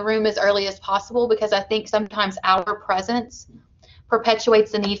out of the room as early as possible because I think sometimes our presence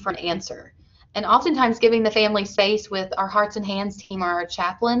perpetuates the need for an answer. And oftentimes giving the family space with our Hearts and Hands team or our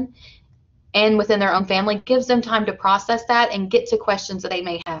chaplain and within their own family gives them time to process that and get to questions that they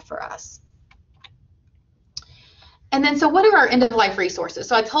may have for us. And then, so what are our end-of-life resources?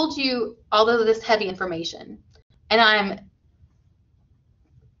 So I told you all of this heavy information, and I'm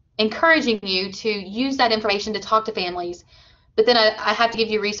encouraging you to use that information to talk to families, but then I have to give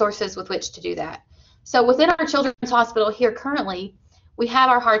you resources with which to do that. So within our children's hospital here currently, we have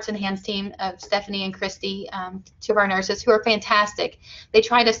our Hearts and Hands team of Stephanie and Christy, two of our nurses who are fantastic. They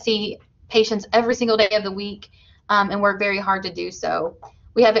try to see patients every single day of the week and work very hard to do so.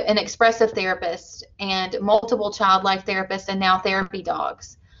 We have an expressive therapist and multiple child life therapists and now therapy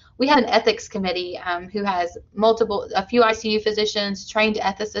dogs. We have an ethics committee who has a few ICU physicians, trained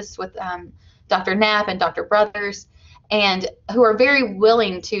ethicists with Dr. Knapp and Dr. Brothers, and who are very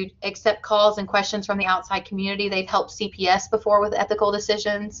willing to accept calls and questions from the outside community. They've helped CPS before with ethical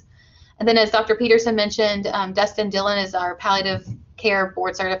decisions. And then, as Dr. Peterson mentioned, Dustin Dillon is our palliative care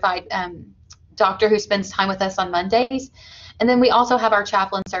board certified doctor who spends time with us on Mondays. And then we also have our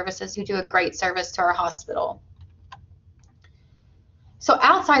chaplain services who do a great service to our hospital. So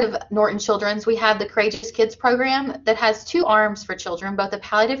outside of Norton Children's, we have the Courageous Kids program that has two arms for children, both a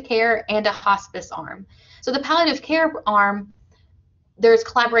palliative care and a hospice arm. So the palliative care arm, there's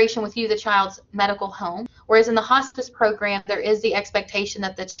collaboration with you, the child's medical home, whereas in the hospice program, there is the expectation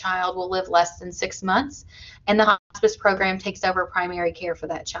that the child will live less than 6 months, and the hospice program takes over primary care for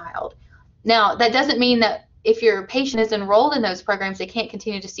that child. Now, that doesn't mean that if your patient is enrolled in those programs, they can't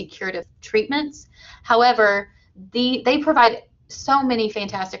continue to seek curative treatments. However, they provide so many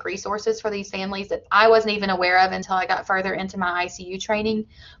fantastic resources for these families that I wasn't even aware of until I got further into my ICU training.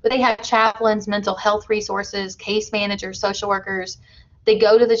 But they have chaplains, mental health resources, case managers, social workers. They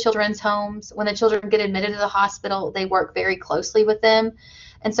go to the children's homes. When the children get admitted to the hospital, they work very closely with them.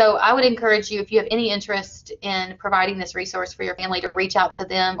 And so I would encourage you, if you have any interest in providing this resource for your family, to reach out to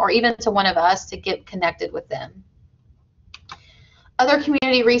them or even to one of us to get connected with them. Other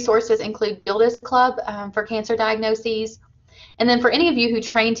community resources include Buildus Club for cancer diagnoses. And then for any of you who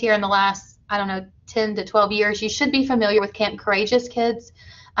trained here in the last, 10 to 12 years, you should be familiar with Camp Courageous Kids.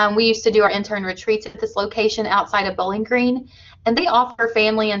 We used to do our intern retreats at this location outside of Bowling Green, and they offer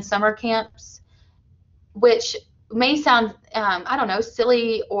family and summer camps, which may sound,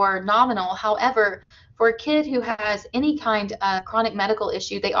 silly or nominal. However, for a kid who has any kind of chronic medical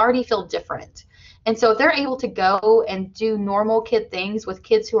issue, they already feel different. And so if they're able to go and do normal kid things with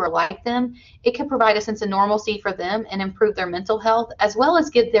kids who are like them, it can provide a sense of normalcy for them and improve their mental health, as well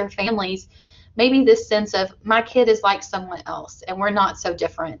as give their families maybe this sense of, my kid is like someone else and we're not so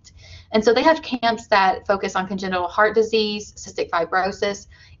different. And so they have camps that focus on congenital heart disease, cystic fibrosis,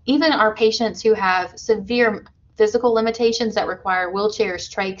 even our patients who have severe physical limitations that require wheelchairs,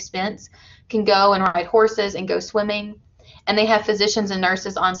 trachs, vents, can go and ride horses and go swimming. And they have physicians and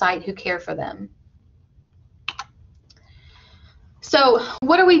nurses on site who care for them. So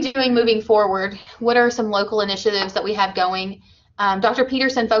what are we doing moving forward? What are some local initiatives that we have going? Dr.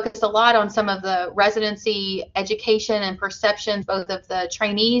 Peterson focused a lot on some of the residency education and perceptions, both of the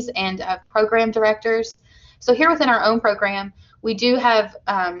trainees and of program directors. So here within our own program, we do have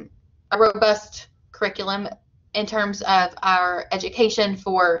a robust curriculum in terms of our education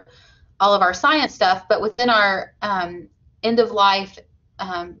for all of our science stuff, but within our end-of-life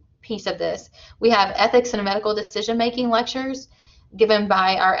piece of this, we have ethics and medical decision-making lectures given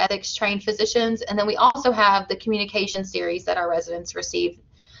by our ethics trained physicians, and then we also have the communication series that our residents receive.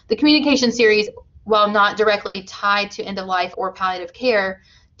 The communication series, while not directly tied to end-of-life or palliative care,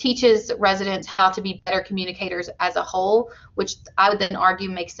 teaches residents how to be better communicators as a whole, which I would then argue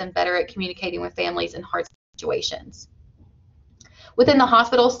makes them better at communicating with families in hard situations. Within the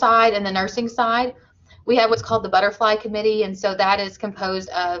hospital side and the nursing side, we have what's called the Butterfly Committee, and so that is composed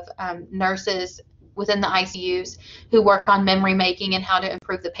of nurses within the ICUs who work on memory making and how to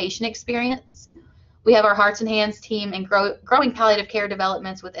improve the patient experience. We have our Hearts and Hands team and growing palliative care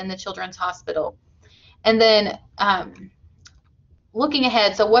developments within the Children's Hospital. And then looking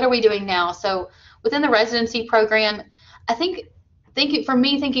ahead, so what are we doing now? So within the residency program, I think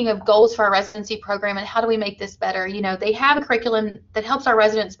thinking of goals for our residency program and how do we make this better, they have a curriculum that helps our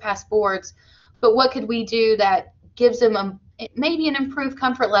residents pass boards, but what could we do that gives them maybe an improved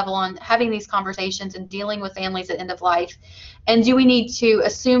comfort level on having these conversations and dealing with families at end of life? And do we need to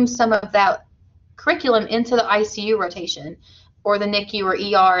assume some of that curriculum into the ICU rotation or the NICU or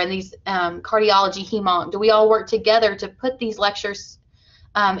ER and these cardiology, hemonc? Do we all work together to put these lectures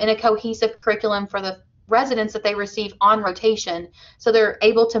in a cohesive curriculum for the residents that they receive on rotation, so they're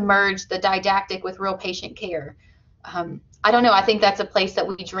able to merge the didactic with real patient care? I don't know. I think that's a place that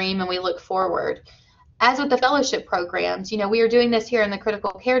we dream and we look forward. As with the fellowship programs, we are doing this here in the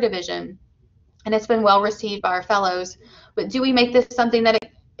critical care division, and it's been well received by our fellows. But do we make this something that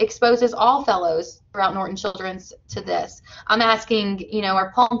exposes all fellows throughout Norton Children's to this? I'm asking,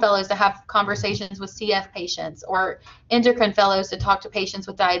 our Palm fellows to have conversations with CF patients, or endocrine fellows to talk to patients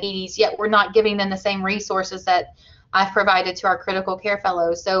with diabetes, yet we're not giving them the same resources that I've provided to our critical care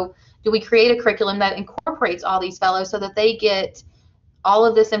fellows. So do we create a curriculum that incorporates all these fellows so that they get all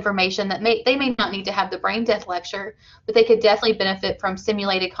of this information that they may not need to have the brain death lecture, but they could definitely benefit from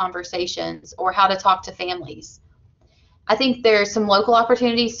simulated conversations or how to talk to families? I think there's some local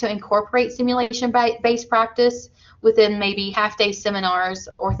opportunities to incorporate simulation-based practice within maybe half-day seminars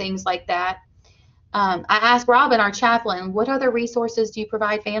or things like that. I asked Robin, our chaplain, what other resources do you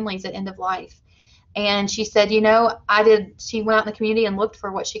provide families at end of life? And she said, she went out in the community and looked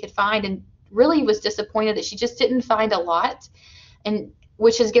for what she could find, and really was disappointed that she just didn't find a lot, and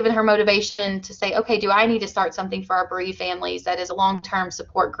which has given her motivation to say, okay, do I need to start something for our bereaved families that is a long-term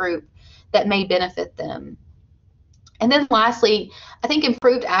support group that may benefit them? And then lastly, I think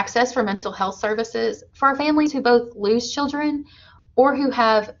improved access for mental health services for our families who both lose children or who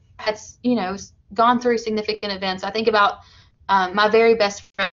have had, gone through significant events. I think about my very best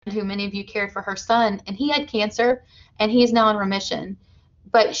friend, who many of you cared for her son, and he had cancer and he is now in remission.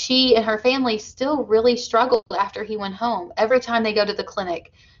 But she and her family still really struggled after he went home. Every time they go to the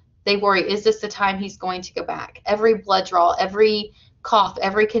clinic, they worry, is this the time he's going to go back? Every blood draw, every cough,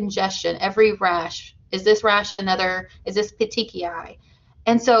 every congestion, every rash. Is this rash is this petechiae?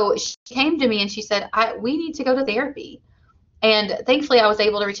 And so she came to me and she said, we need to go to therapy. And thankfully I was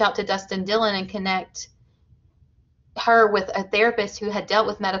able to reach out to Dustin Dillon and connect her with a therapist who had dealt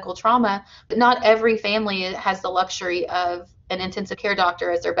with medical trauma, but not every family has the luxury of an intensive care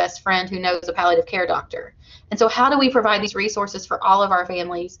doctor as their best friend who knows a palliative care doctor. And so how do we provide these resources for all of our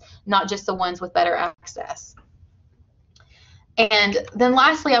families, not just the ones with better access? And then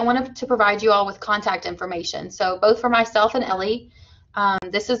lastly, I wanted to provide you all with contact information. So both for myself and Ellie,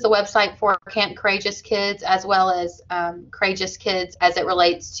 this is the website for Camp Courageous Kids, as well as Courageous Kids as it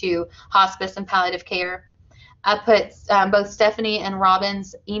relates to hospice and palliative care. I put both Stephanie and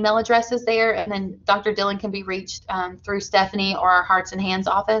Robin's email addresses there, and then Dr. Dillon can be reached through Stephanie or our Hearts and Hands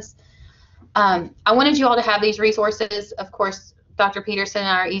office. I wanted you all to have these resources. Of course, Dr. Peterson and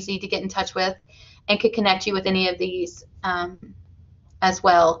I are easy to get in touch with and could connect you with any of these as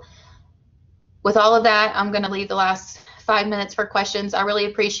well. With all of that, I'm going to leave the last 5 minutes for questions. I really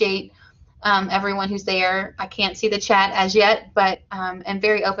appreciate everyone who's there. I can't see the chat as yet, but I'm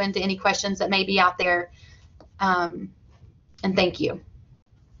very open to any questions that may be out there. And thank you.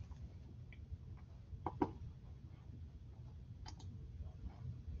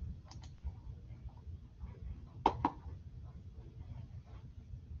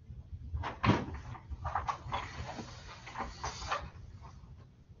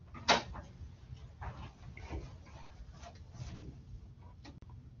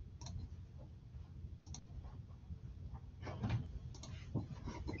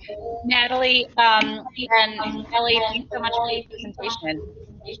 Natalie and Ellie, thanks so much for your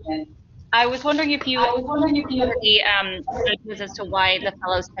presentation. I was wondering if you had any ideas as to why the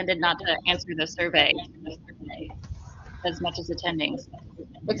fellows tended not to answer the survey as much as attending.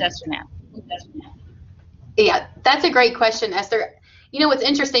 What's Esther now? Yeah, that's a great question, Esther. What's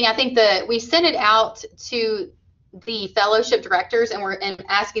interesting, I think that we sent it out to the fellowship directors and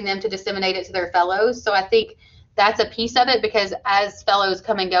asking them to disseminate it to their fellows. So I think that's a piece of it, because as fellows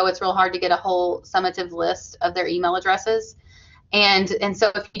come and go, it's real hard to get a whole summative list of their email addresses. And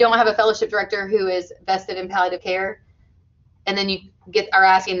so if you don't have a fellowship director who is vested in palliative care, and then you are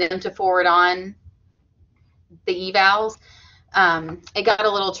asking them to forward on the evals, it got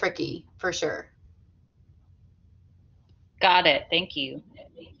a little tricky for sure. Got it. Thank you.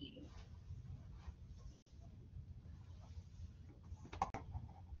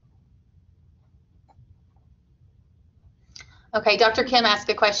 Okay, Dr. Kim asked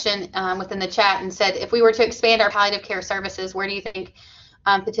a question within the chat and said, if we were to expand our palliative care services, where do you think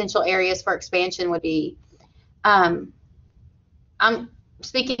potential areas for expansion would be? I'm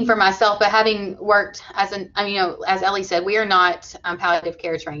speaking for myself, but having worked as as Ellie said, we are not palliative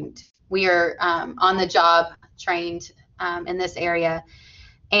care trained. We are on the job trained in this area.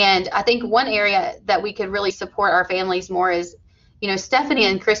 And I think one area that we could really support our families more is, Stephanie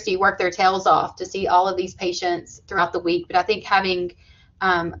and Christy work their tails off to see all of these patients throughout the week, but I think having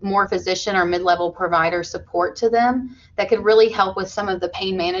more physician or mid-level provider support to them that could really help with some of the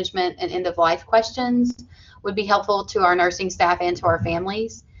pain management and end-of-life questions would be helpful to our nursing staff and to our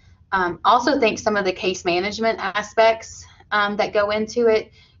families. Also think some of the case management aspects that go into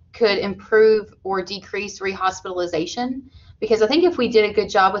it could improve or decrease rehospitalization, because I think if we did a good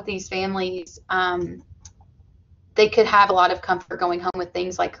job with these families, they could have a lot of comfort going home with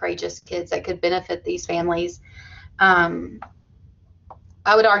things like Courageous Kids that could benefit these families.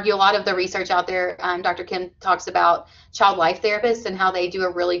 I would argue a lot of the research out there, Dr. Kim talks about child life therapists and how they do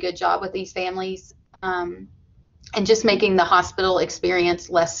a really good job with these families, and just making the hospital experience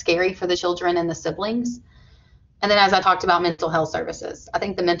less scary for the children and the siblings. And then, as I talked about, mental health services. I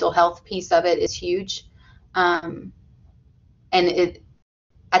think the mental health piece of it is huge. And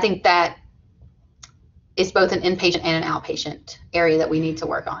I think that is both an inpatient and an outpatient area that we need to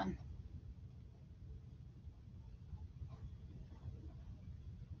work on.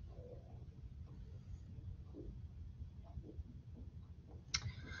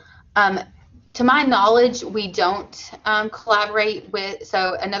 To my knowledge, we don't collaborate with,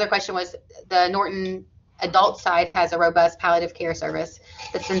 so another question was, the Norton adult side has a robust palliative care service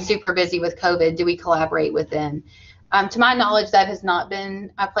that's been super busy with COVID. Do we collaborate with them? To my knowledge, that has not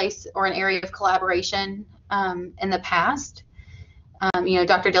been a place or an area of collaboration in the past.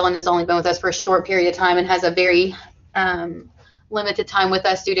 Dr. Dillon has only been with us for a short period of time and has a very limited time with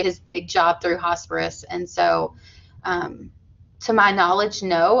us due to his big job through hospice. And so, to my knowledge,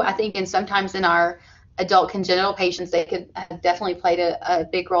 no. I think sometimes in our adult congenital patients, they could have definitely played a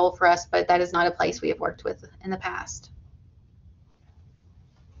big role for us, but that is not a place we have worked with in the past.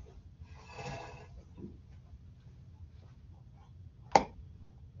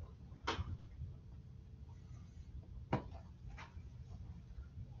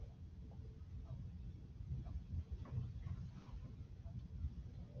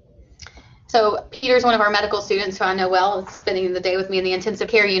 So Peter's one of our medical students who I know well, spending the day with me in the intensive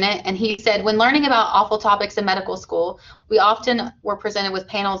care unit, and he said, when learning about awful topics in medical school, we often were presented with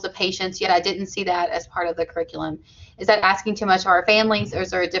panels of patients, yet I didn't see that as part of the curriculum. Is that asking too much of our families, or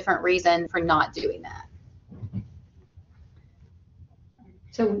is there a different reason for not doing that?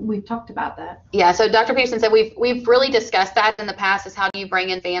 So we've talked about that. Yeah, so Dr. Peterson said we've really discussed that in the past, is how do you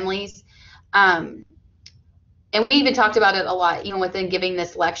bring in families? And we even talked about it a lot, even within giving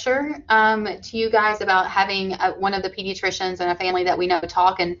this lecture to you guys, about having one of the pediatricians and a family that we know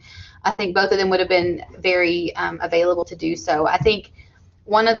talk, and I think both of them would have been very available to do so. I think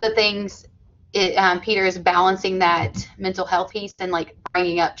one of the things Peter is balancing that mental health piece and like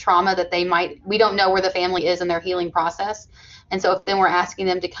bringing up trauma that we don't know where the family is in their healing process. And so if then we're asking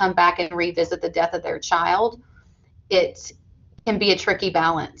them to come back and revisit the death of their child, it can be a tricky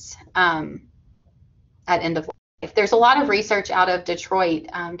balance at end of life. There's a lot of research out of Detroit.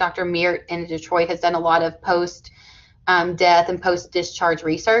 Dr. Meert in Detroit has done a lot of post-death and post-discharge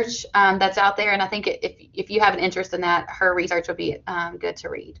research that's out there. And I think if you have an interest in that, her research would be good to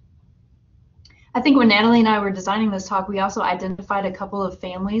read. I think when Natalie and I were designing this talk, we also identified a couple of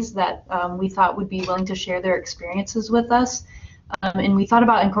families that we thought would be willing to share their experiences with us. And we thought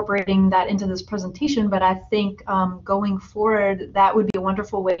about incorporating that into this presentation, but I think going forward, that would be a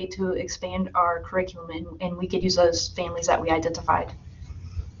wonderful way to expand our curriculum, and we could use those families that we identified.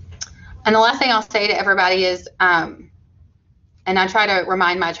 And the last thing I'll say to everybody is, and I try to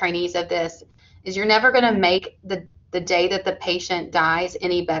remind my trainees of this, is you're never going to make the day that the patient dies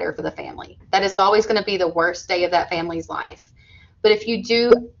any better for the family. That is always going to be the worst day of that family's life. But if you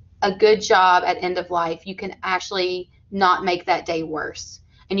do a good job at end of life, you can actually not make that day worse,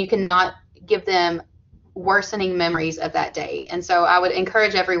 and you cannot give them worsening memories of that day. And so I would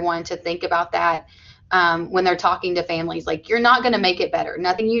encourage everyone to think about that when they're talking to families. Like, you're not going to make it better.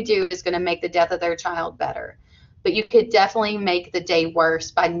 Nothing you do is going to make the death of their child better, but you could definitely make the day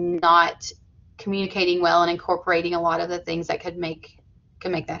worse by not communicating well and incorporating a lot of the things that could make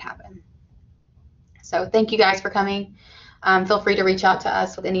that happen. So thank you guys for coming. Feel free to reach out to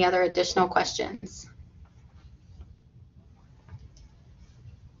us with any other additional questions.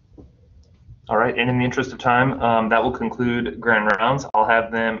 All right, and in the interest of time, that will conclude Grand Rounds. I'll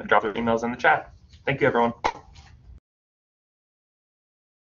have them drop their emails in the chat. Thank you, everyone.